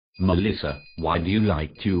Melissa, why do you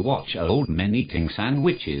like to watch old men eating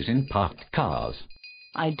sandwiches in parked cars?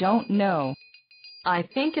 I don't know. I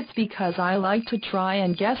think it's because I like to try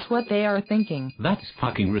and guess what they are thinking. That's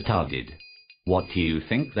fucking retarded. What do you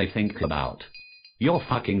think they think about? You're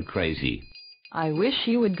fucking crazy. I wish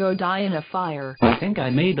you would go die in a fire. I think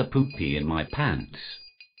I made a poopy in my pants.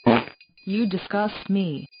 You disgust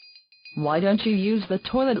me. Why don't you use the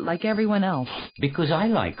toilet like everyone else? Because I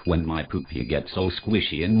like when my poopy gets all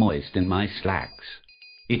squishy and moist in my slacks.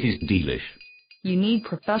 It is delish. You need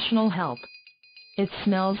professional help. It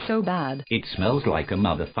smells so bad. It smells like a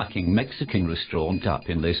motherfucking Mexican restaurant up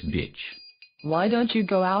in this bitch. Why don't you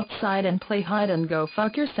go outside and play hide and go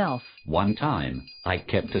fuck yourself? One time, I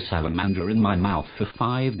kept a salamander in my mouth for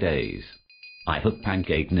 5 days. I have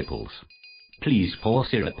pancake nipples. Please pour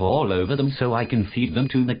syrup all over them so I can feed them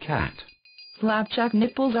to the cat. Flapjack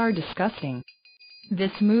nipples are disgusting.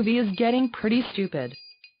 This movie is getting pretty stupid.